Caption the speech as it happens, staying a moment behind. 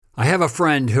have a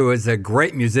friend who is a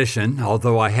great musician,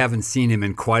 although I haven't seen him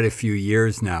in quite a few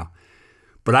years now.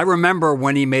 But I remember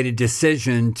when he made a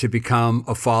decision to become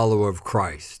a follower of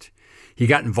Christ. He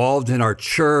got involved in our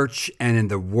church and in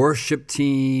the worship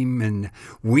team, and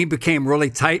we became really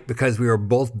tight because we were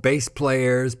both bass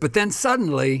players. But then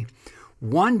suddenly,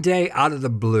 one day out of the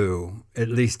blue, at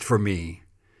least for me,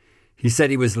 he said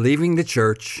he was leaving the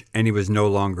church and he was no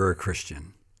longer a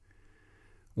Christian.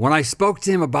 When I spoke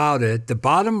to him about it, the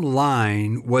bottom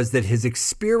line was that his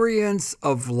experience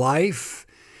of life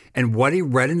and what he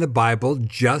read in the Bible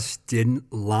just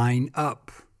didn't line up.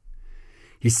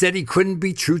 He said he couldn't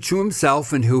be true to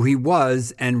himself and who he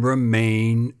was and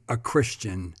remain a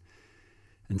Christian.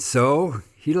 And so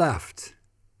he left.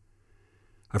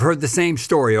 I've heard the same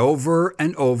story over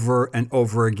and over and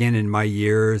over again in my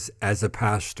years as a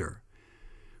pastor.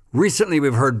 Recently,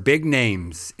 we've heard big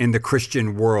names in the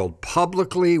Christian world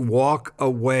publicly walk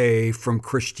away from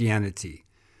Christianity.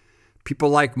 People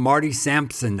like Marty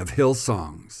Sampson of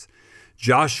Hillsongs,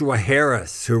 Joshua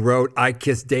Harris, who wrote I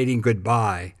Kiss Dating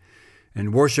Goodbye,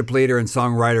 and worship leader and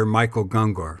songwriter Michael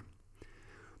Gungor.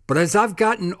 But as I've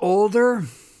gotten older,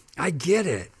 I get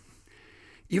it,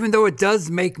 even though it does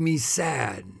make me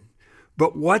sad.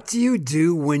 But what do you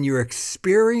do when your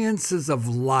experiences of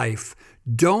life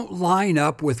don't line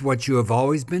up with what you have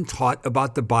always been taught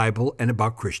about the Bible and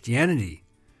about Christianity?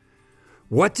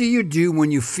 What do you do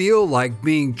when you feel like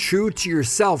being true to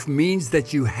yourself means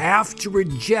that you have to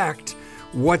reject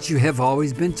what you have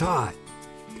always been taught?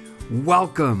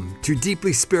 Welcome to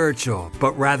Deeply Spiritual,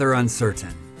 but Rather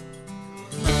Uncertain.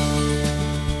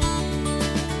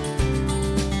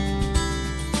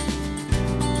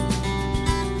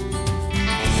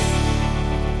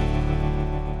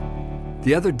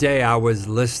 The other day, I was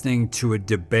listening to a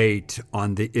debate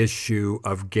on the issue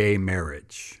of gay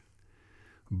marriage.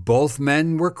 Both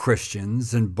men were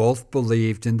Christians and both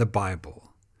believed in the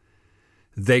Bible.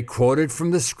 They quoted from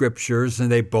the scriptures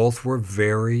and they both were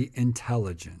very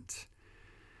intelligent.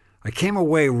 I came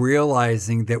away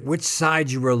realizing that which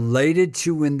side you related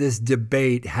to in this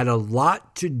debate had a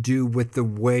lot to do with the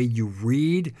way you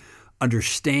read,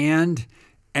 understand,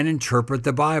 and interpret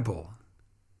the Bible.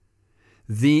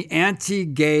 The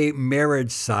anti-gay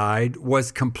marriage side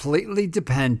was completely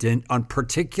dependent on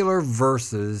particular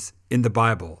verses in the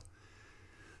Bible.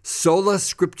 Sola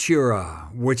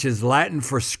Scriptura, which is Latin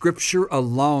for scripture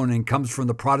alone and comes from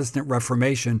the Protestant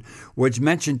Reformation, was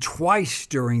mentioned twice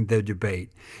during the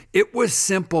debate. It was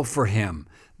simple for him.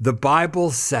 The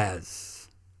Bible says.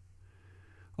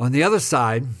 On the other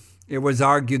side, it was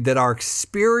argued that our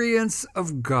experience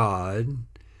of God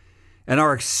and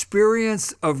our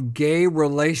experience of gay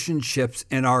relationships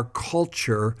in our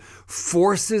culture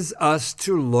forces us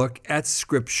to look at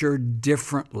Scripture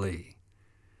differently.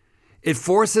 It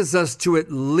forces us to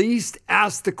at least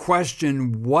ask the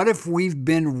question, what if we've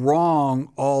been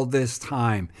wrong all this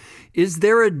time? Is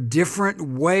there a different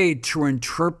way to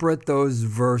interpret those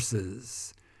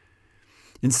verses?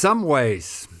 In some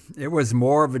ways, it was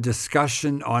more of a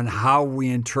discussion on how we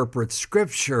interpret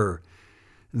Scripture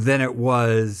than it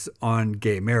was on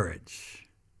gay marriage.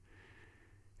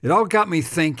 It all got me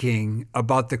thinking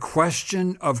about the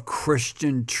question of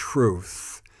Christian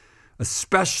truth,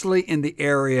 especially in the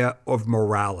area of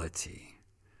morality.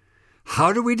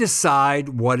 How do we decide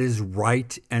what is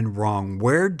right and wrong?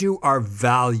 Where do our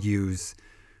values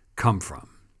come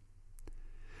from?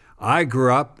 I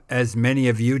grew up, as many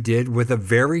of you did, with a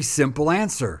very simple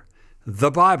answer: the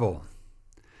Bible.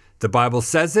 The Bible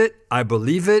says it, I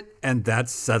believe it, and that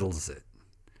settles it.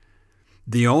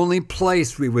 The only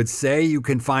place we would say you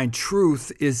can find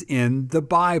truth is in the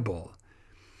Bible.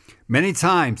 Many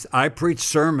times I preach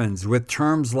sermons with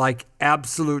terms like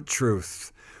absolute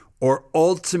truth or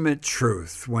ultimate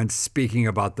truth when speaking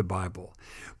about the Bible.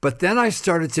 But then I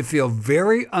started to feel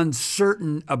very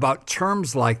uncertain about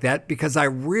terms like that because I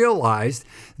realized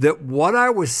that what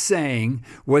I was saying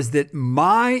was that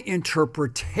my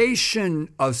interpretation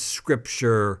of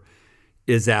Scripture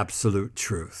is absolute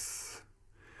truth.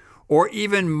 Or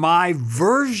even my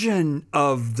version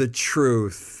of the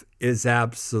truth is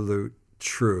absolute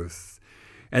truth.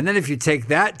 And then if you take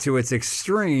that to its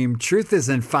extreme, truth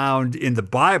isn't found in the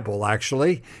Bible,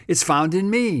 actually. It's found in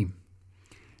me.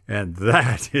 And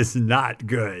that is not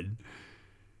good.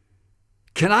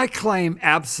 Can I claim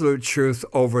absolute truth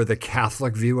over the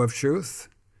Catholic view of truth?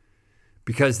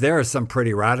 Because there are some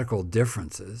pretty radical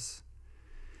differences.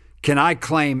 Can I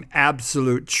claim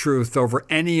absolute truth over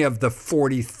any of the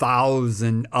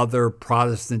 40,000 other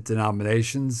Protestant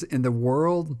denominations in the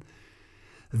world?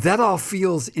 That all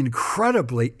feels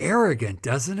incredibly arrogant,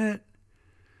 doesn't it?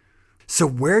 So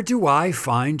where do I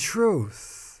find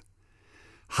truth?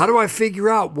 How do I figure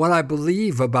out what I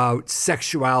believe about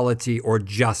sexuality or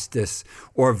justice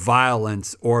or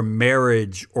violence or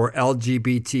marriage or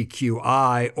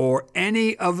LGBTQI or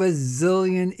any of a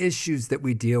zillion issues that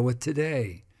we deal with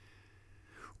today?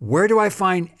 Where do I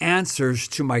find answers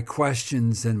to my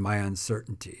questions and my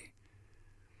uncertainty?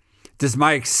 Does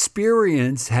my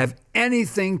experience have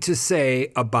anything to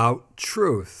say about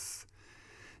truth?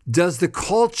 Does the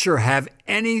culture have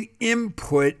any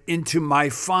input into my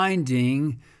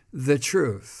finding the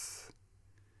truth?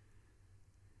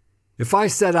 If I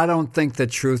said I don't think the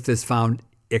truth is found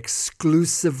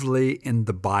exclusively in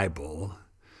the Bible,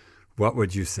 what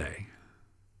would you say?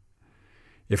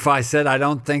 If I said I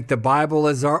don't think the Bible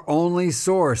is our only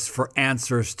source for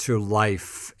answers to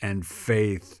life and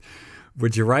faith,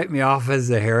 would you write me off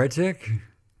as a heretic?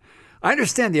 I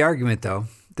understand the argument, though.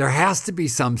 There has to be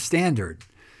some standard.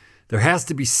 There has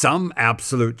to be some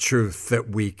absolute truth that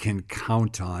we can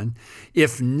count on.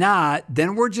 If not,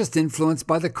 then we're just influenced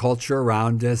by the culture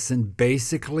around us and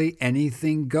basically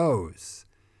anything goes.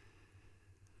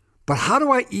 But how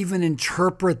do I even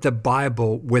interpret the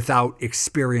Bible without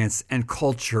experience and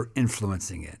culture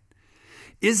influencing it?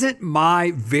 Isn't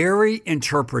my very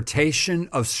interpretation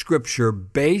of Scripture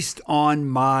based on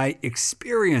my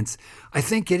experience? I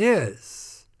think it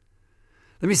is.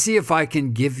 Let me see if I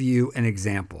can give you an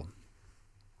example.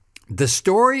 The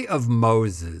story of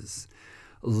Moses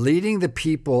leading the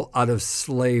people out of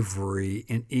slavery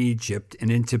in Egypt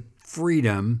and into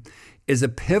freedom is a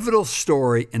pivotal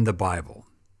story in the Bible.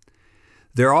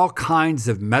 There are all kinds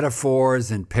of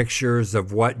metaphors and pictures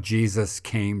of what Jesus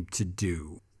came to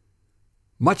do.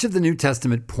 Much of the New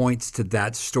Testament points to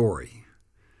that story.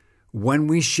 When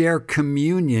we share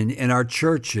communion in our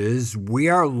churches, we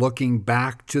are looking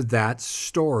back to that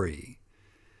story.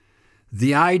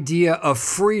 The idea of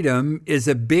freedom is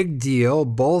a big deal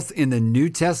both in the New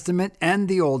Testament and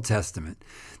the Old Testament.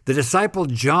 The disciple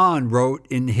John wrote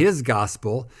in his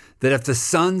gospel that if the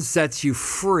Son sets you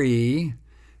free,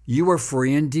 you are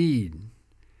free indeed.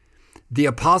 The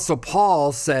Apostle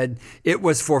Paul said it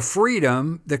was for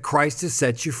freedom that Christ has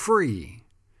set you free.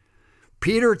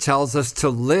 Peter tells us to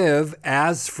live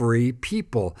as free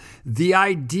people. The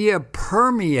idea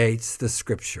permeates the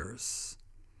Scriptures.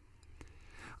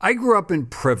 I grew up in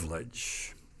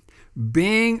privilege.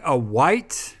 Being a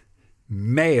white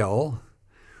male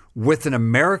with an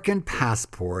American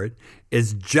passport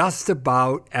is just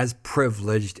about as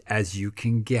privileged as you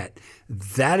can get.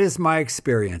 That is my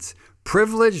experience.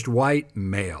 Privileged white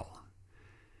male.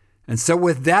 And so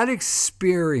with that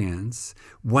experience,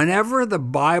 whenever the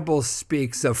Bible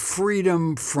speaks of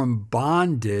freedom from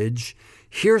bondage,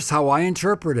 here's how I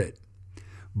interpret it.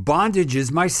 Bondage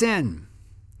is my sin.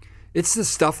 It's the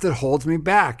stuff that holds me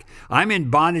back. I'm in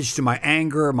bondage to my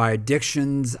anger, my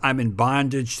addictions. I'm in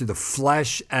bondage to the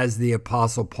flesh, as the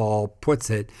Apostle Paul puts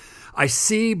it. I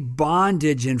see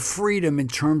bondage and freedom in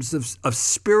terms of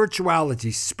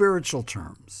spirituality, spiritual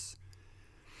terms.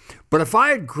 But if I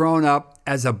had grown up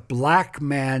as a black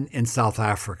man in South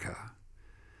Africa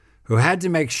who had to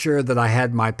make sure that I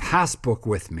had my passbook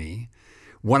with me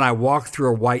when I walked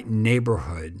through a white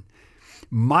neighborhood,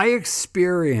 my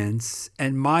experience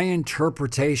and my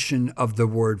interpretation of the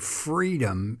word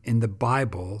freedom in the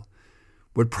Bible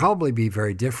would probably be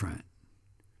very different.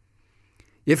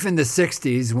 If in the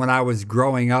 60s, when I was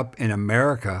growing up in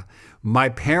America, my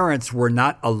parents were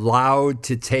not allowed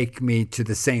to take me to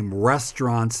the same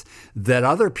restaurants that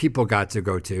other people got to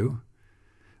go to,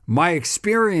 my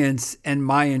experience and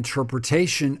my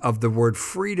interpretation of the word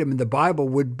freedom in the Bible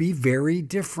would be very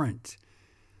different.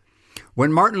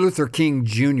 When Martin Luther King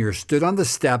Jr. stood on the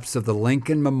steps of the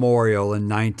Lincoln Memorial in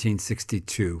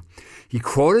 1962, he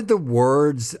quoted the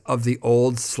words of the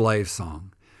old slave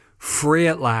song, "Free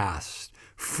at last,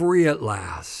 free at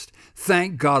last.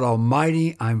 Thank God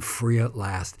Almighty, I'm free at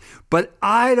last." But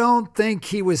I don't think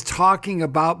he was talking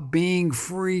about being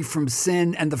free from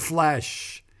sin and the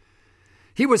flesh.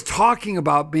 He was talking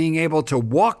about being able to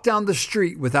walk down the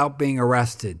street without being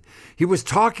arrested. He was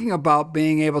talking about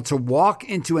being able to walk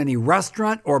into any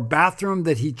restaurant or bathroom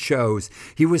that he chose.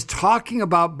 He was talking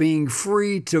about being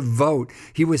free to vote.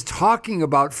 He was talking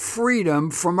about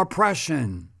freedom from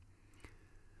oppression.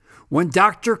 When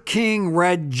Dr. King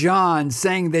read John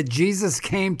saying that Jesus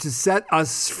came to set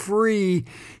us free,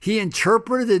 he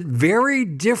interpreted it very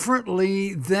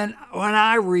differently than when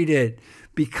I read it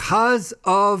because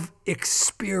of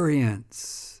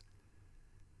experience.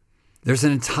 There's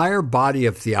an entire body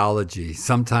of theology,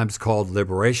 sometimes called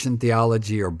liberation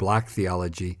theology or black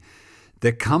theology,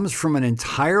 that comes from an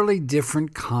entirely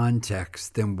different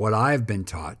context than what I've been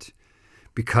taught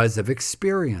because of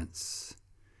experience.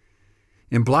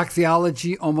 In Black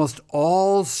theology, almost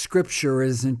all Scripture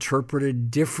is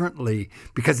interpreted differently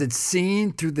because it's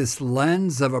seen through this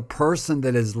lens of a person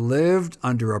that has lived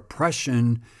under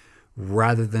oppression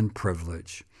rather than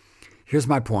privilege. Here's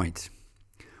my point.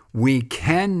 We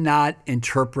cannot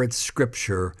interpret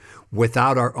Scripture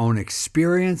without our own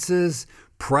experiences,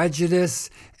 prejudice,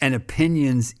 and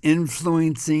opinions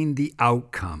influencing the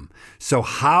outcome. So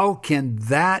how can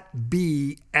that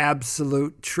be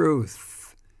absolute truth?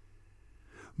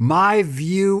 My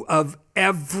view of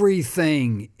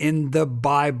everything in the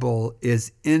Bible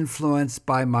is influenced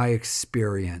by my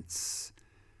experience.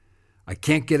 I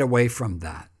can't get away from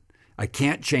that. I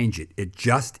can't change it. It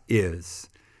just is.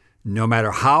 No matter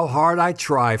how hard I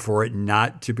try for it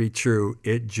not to be true,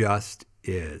 it just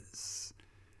is.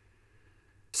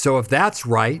 So if that's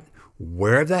right,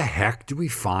 where the heck do we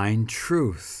find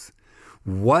truth?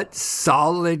 What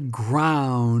solid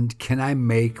ground can I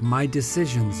make my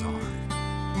decisions on?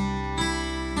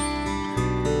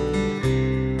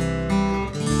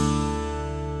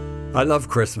 I love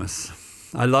Christmas.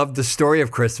 I love the story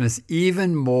of Christmas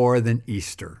even more than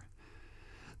Easter.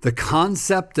 The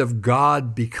concept of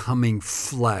God becoming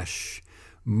flesh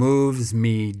moves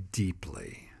me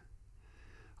deeply.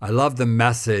 I love the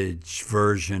Message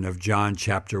version of John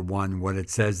chapter 1 when it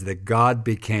says that God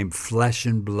became flesh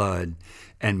and blood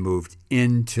and moved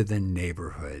into the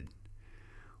neighborhood.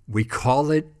 We call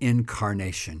it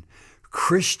incarnation.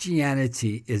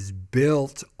 Christianity is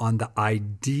built on the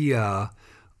idea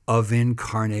of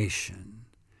incarnation.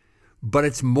 But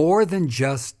it's more than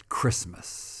just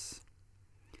Christmas.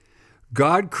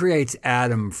 God creates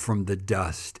Adam from the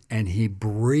dust and he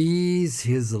breathes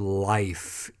his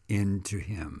life into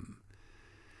him.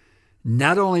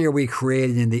 Not only are we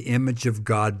created in the image of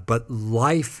God, but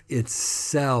life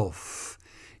itself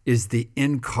is the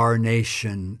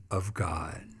incarnation of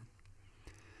God.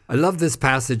 I love this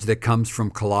passage that comes from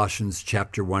Colossians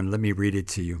chapter 1. Let me read it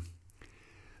to you.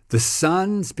 The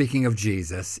Son, speaking of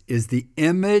Jesus, is the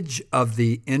image of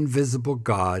the invisible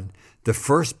God, the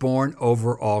firstborn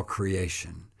over all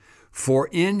creation. For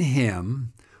in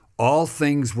him all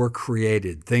things were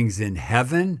created, things in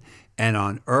heaven and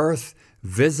on earth,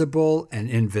 visible and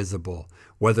invisible,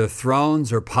 whether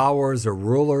thrones or powers or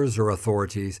rulers or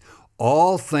authorities.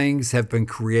 All things have been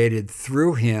created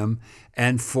through him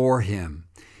and for him.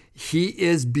 He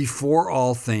is before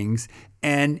all things,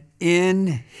 and in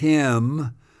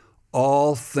him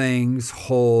all things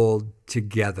hold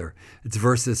together. It's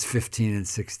verses 15 and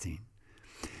 16.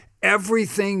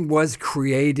 Everything was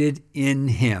created in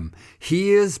him.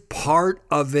 He is part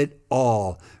of it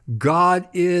all. God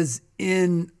is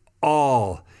in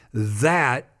all.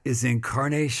 That is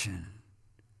incarnation.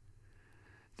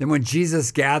 Then when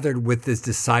Jesus gathered with his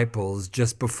disciples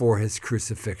just before his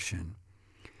crucifixion,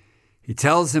 he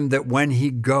tells them that when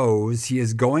he goes, he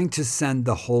is going to send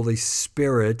the Holy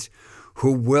Spirit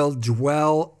who will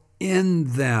dwell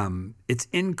in them. It's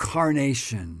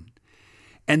incarnation.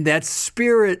 And that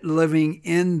Spirit living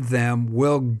in them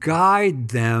will guide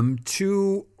them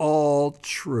to all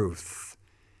truth.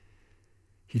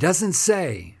 He doesn't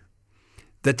say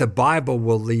that the Bible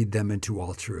will lead them into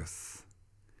all truth.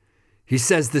 He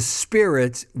says the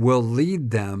Spirit will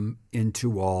lead them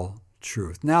into all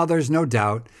truth. Now, there's no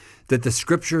doubt that the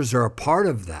Scriptures are a part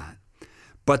of that.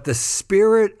 But the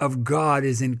Spirit of God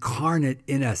is incarnate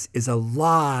in us, is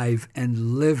alive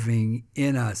and living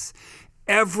in us.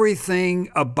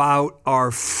 Everything about our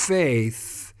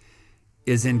faith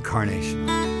is incarnation.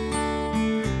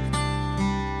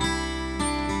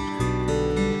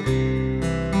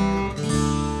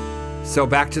 So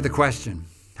back to the question,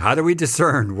 how do we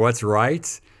discern what's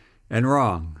right and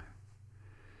wrong?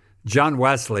 John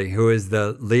Wesley, who is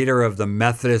the leader of the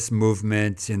Methodist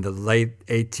movement in the late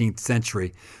 18th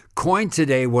century, coined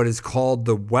today what is called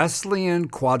the Wesleyan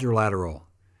quadrilateral.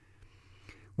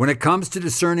 When it comes to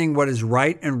discerning what is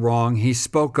right and wrong, he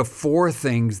spoke of four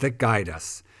things that guide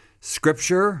us: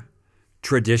 Scripture,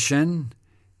 tradition,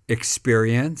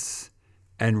 experience,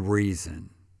 and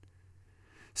reason.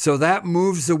 So that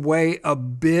moves away a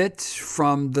bit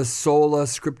from the sola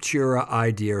scriptura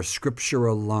idea, or Scripture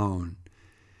alone.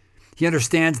 He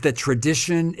understands that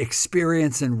tradition,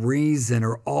 experience, and reason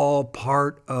are all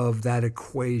part of that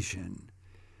equation.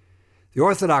 The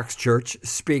Orthodox Church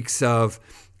speaks of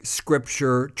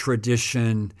Scripture,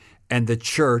 tradition, and the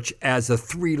church as a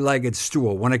three-legged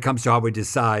stool when it comes to how we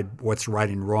decide what's right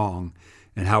and wrong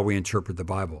and how we interpret the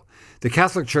Bible. The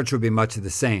Catholic Church would be much of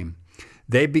the same.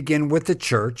 They begin with the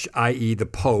church, i.e. the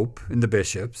Pope and the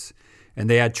bishops, and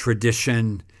they add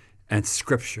tradition and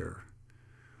Scripture.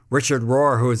 Richard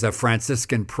Rohr, who is a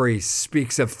Franciscan priest,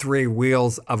 speaks of three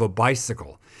wheels of a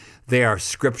bicycle. They are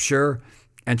scripture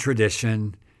and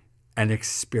tradition and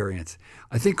experience.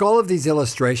 I think all of these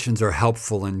illustrations are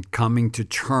helpful in coming to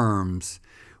terms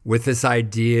with this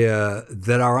idea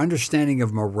that our understanding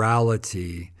of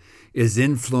morality is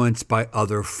influenced by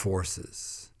other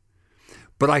forces.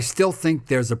 But I still think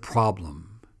there's a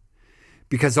problem,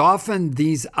 because often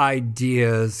these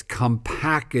ideas come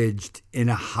packaged in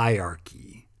a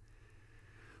hierarchy.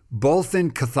 Both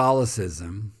in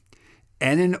Catholicism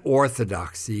and in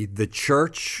Orthodoxy, the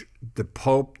church, the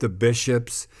Pope, the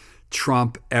bishops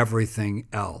trump everything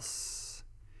else.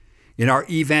 In our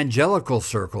evangelical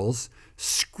circles,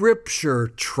 Scripture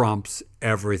trumps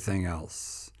everything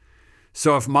else.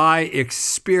 So if my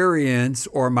experience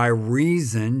or my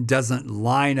reason doesn't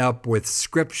line up with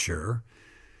Scripture,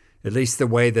 at least the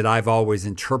way that I've always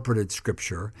interpreted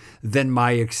Scripture, then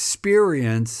my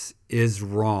experience is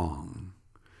wrong.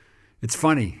 It's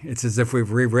funny. It's as if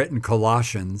we've rewritten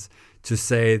Colossians to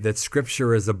say that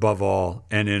Scripture is above all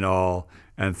and in all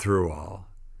and through all.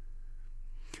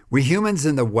 We humans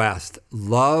in the West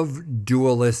love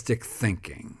dualistic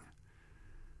thinking.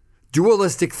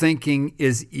 Dualistic thinking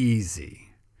is easy.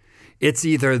 It's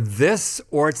either this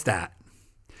or it's that.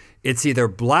 It's either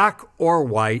black or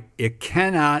white. It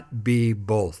cannot be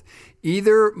both.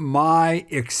 Either my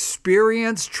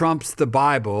experience trumps the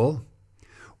Bible,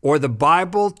 or the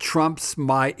Bible trumps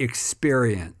my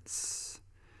experience.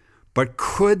 But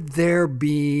could there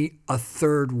be a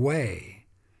third way?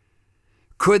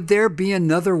 Could there be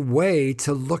another way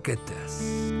to look at this?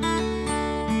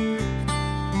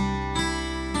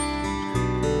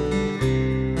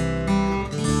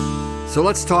 So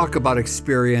let's talk about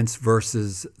experience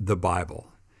versus the Bible.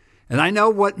 And I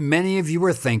know what many of you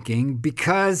are thinking,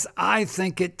 because I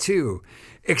think it too.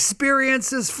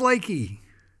 Experience is flaky.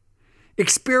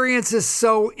 Experience is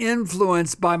so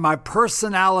influenced by my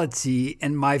personality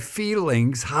and my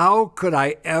feelings. How could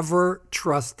I ever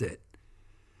trust it?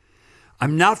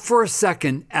 I'm not for a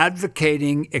second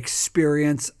advocating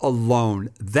experience alone.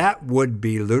 That would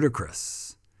be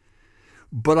ludicrous.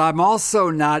 But I'm also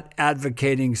not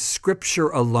advocating Scripture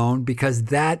alone, because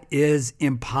that is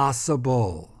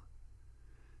impossible.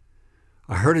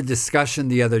 I heard a discussion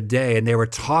the other day, and they were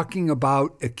talking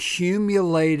about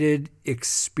accumulated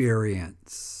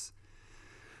experience.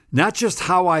 Not just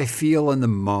how I feel in the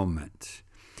moment,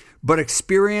 but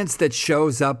experience that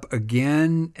shows up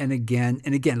again and again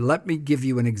and again. Let me give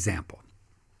you an example.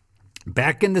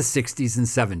 Back in the 60s and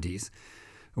 70s,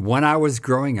 when I was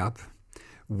growing up,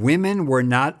 women were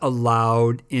not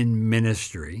allowed in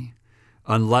ministry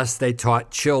unless they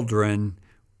taught children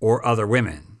or other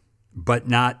women, but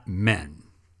not men.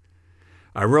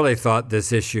 I really thought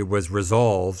this issue was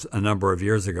resolved a number of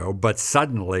years ago, but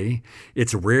suddenly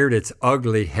it's reared its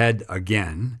ugly head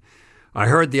again. I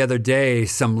heard the other day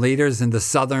some leaders in the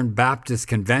Southern Baptist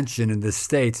Convention in the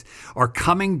States are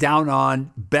coming down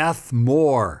on Beth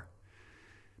Moore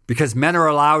because men are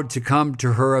allowed to come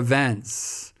to her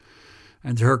events.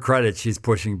 And to her credit, she's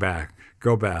pushing back.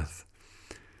 Go Beth.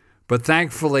 But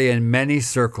thankfully, in many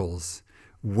circles,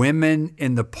 women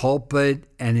in the pulpit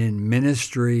and in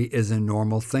ministry is a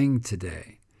normal thing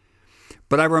today.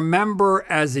 But I remember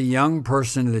as a young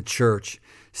person in the church,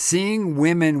 seeing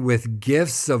women with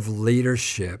gifts of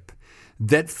leadership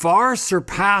that far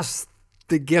surpassed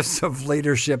the gifts of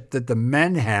leadership that the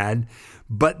men had,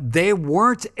 but they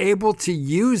weren't able to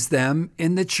use them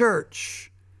in the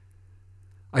church.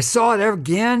 I saw it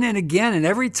again and again, and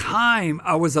every time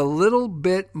I was a little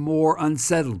bit more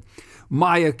unsettled.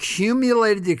 My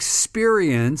accumulated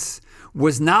experience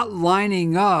was not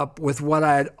lining up with what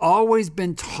I had always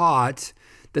been taught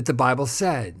that the Bible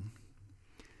said.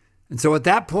 And so at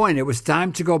that point, it was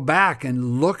time to go back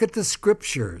and look at the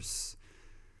Scriptures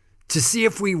to see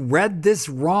if we read this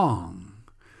wrong.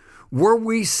 Were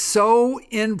we so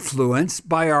influenced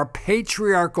by our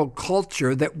patriarchal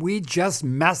culture that we just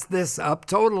messed this up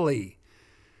totally?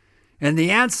 And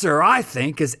the answer, I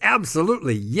think, is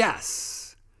absolutely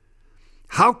yes.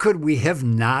 How could we have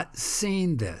not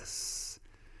seen this?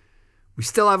 We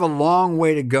still have a long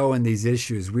way to go in these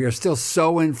issues. We are still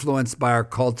so influenced by our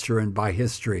culture and by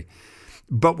history.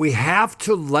 But we have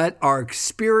to let our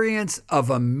experience of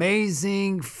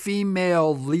amazing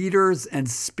female leaders and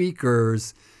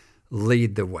speakers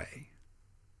lead the way.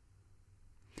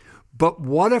 But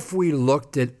what if we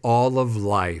looked at all of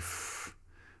life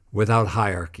without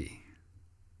hierarchy?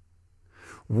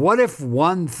 What if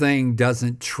one thing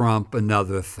doesn't trump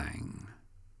another thing?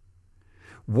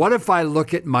 What if I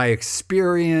look at my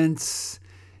experience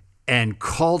and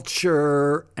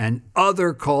culture and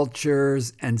other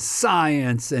cultures and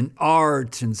science and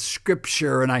art and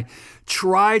scripture. And I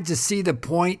tried to see the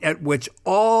point at which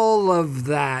all of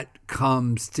that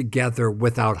comes together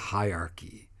without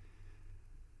hierarchy.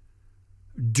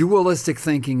 Dualistic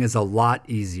thinking is a lot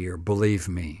easier, believe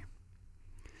me.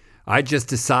 I just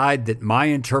decide that my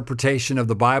interpretation of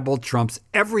the Bible trumps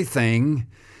everything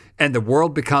and the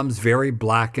world becomes very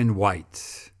black and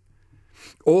white.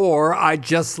 Or I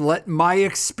just let my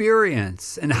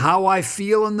experience and how I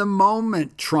feel in the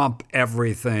moment trump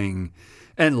everything,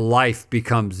 and life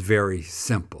becomes very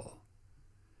simple.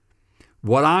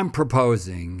 What I'm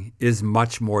proposing is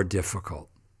much more difficult.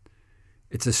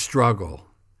 It's a struggle.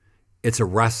 It's a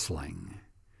wrestling.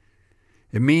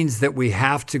 It means that we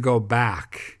have to go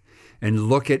back and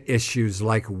look at issues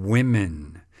like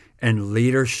women and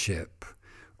leadership,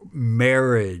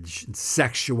 marriage,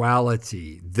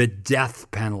 sexuality, the death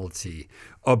penalty,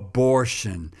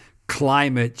 abortion,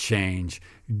 climate change,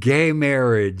 gay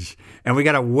marriage, and we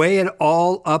got to weigh it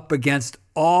all up against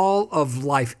all of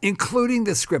life, including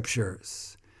the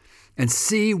scriptures, and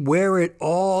see where it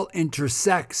all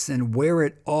intersects and where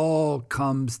it all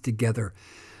comes together.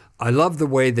 I love the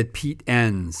way that Pete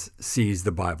Enns sees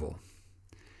the Bible.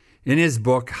 In his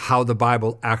book, How the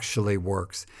Bible Actually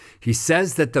Works, he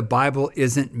says that the Bible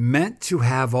isn't meant to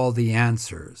have all the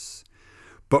answers,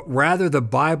 but rather the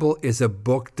Bible is a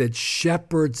book that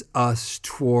shepherds us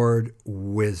toward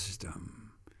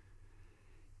wisdom.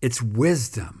 It's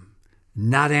wisdom,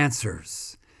 not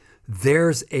answers.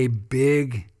 There's a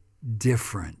big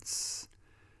difference.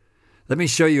 Let me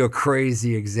show you a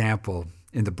crazy example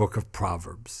in the book of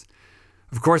Proverbs.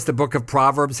 Of course, the book of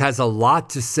Proverbs has a lot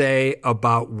to say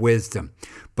about wisdom,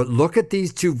 but look at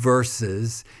these two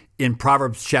verses in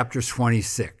Proverbs chapter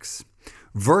 26.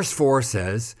 Verse 4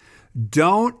 says,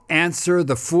 "Don't answer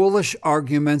the foolish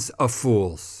arguments of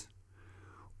fools,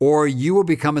 or you will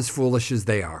become as foolish as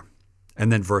they are."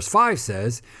 And then verse 5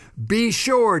 says, "Be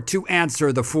sure to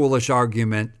answer the foolish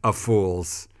argument of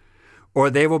fools, or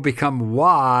they will become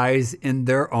wise in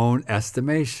their own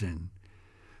estimation."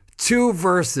 Two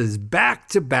verses back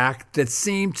to back that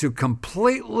seem to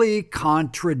completely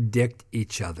contradict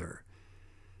each other.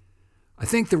 I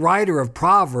think the writer of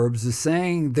Proverbs is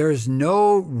saying there's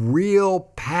no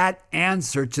real pat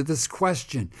answer to this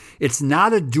question. It's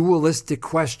not a dualistic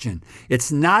question.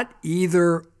 It's not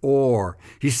either or.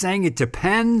 He's saying it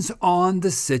depends on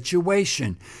the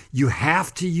situation. You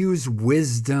have to use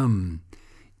wisdom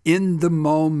in the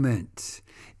moment,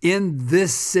 in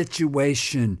this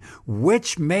situation,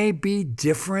 which may be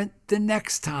different the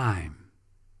next time.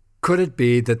 Could it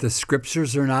be that the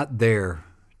scriptures are not there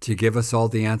to give us all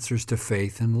the answers to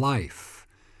faith and life,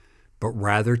 but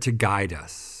rather to guide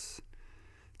us,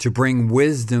 to bring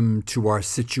wisdom to our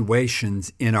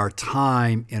situations in our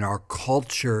time, in our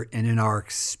culture, and in our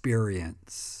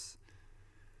experience?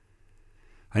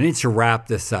 I need to wrap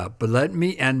this up, but let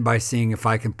me end by seeing if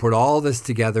I can put all this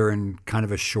together in kind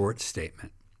of a short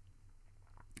statement.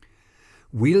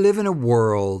 We live in a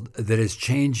world that is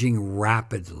changing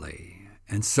rapidly,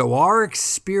 and so our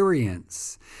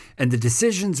experience and the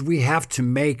decisions we have to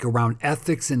make around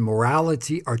ethics and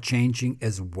morality are changing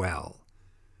as well.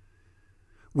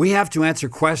 We have to answer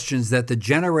questions that the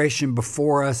generation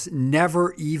before us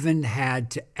never even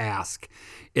had to ask.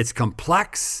 It's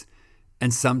complex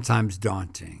and sometimes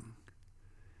daunting.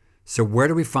 So where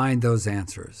do we find those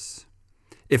answers?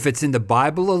 If it's in the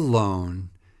Bible alone,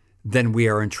 then we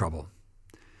are in trouble,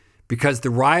 because the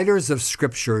writers of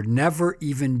Scripture never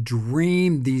even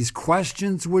dreamed these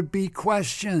questions would be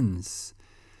questions.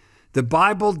 The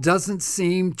Bible doesn't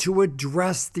seem to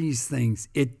address these things.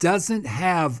 It doesn't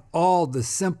have all the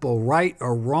simple right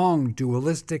or wrong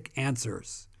dualistic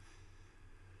answers.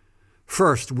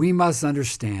 First, we must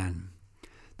understand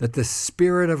that the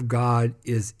Spirit of God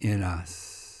is in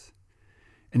us,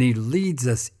 and He leads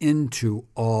us into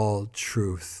all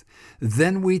truth.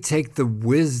 Then we take the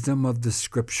wisdom of the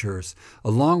Scriptures,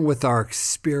 along with our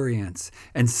experience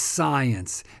and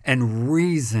science and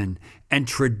reason and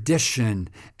tradition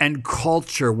and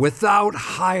culture without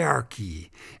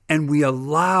hierarchy, and we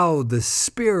allow the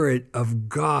Spirit of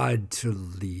God to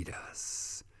lead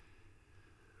us.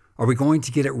 Are we going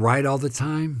to get it right all the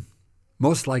time?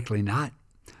 Most likely not.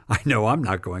 I know I'm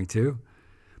not going to.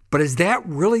 But is that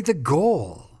really the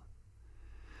goal?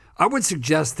 I would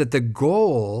suggest that the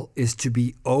goal is to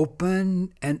be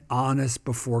open and honest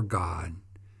before God,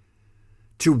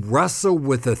 to wrestle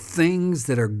with the things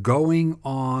that are going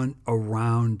on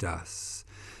around us,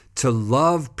 to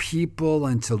love people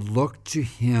and to look to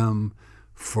Him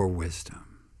for wisdom.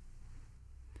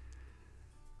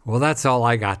 Well, that's all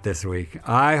I got this week.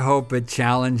 I hope it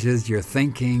challenges your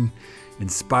thinking,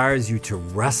 inspires you to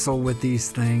wrestle with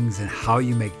these things and how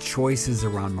you make choices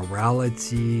around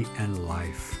morality and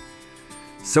life.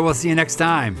 So we'll see you next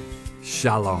time.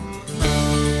 Shalom.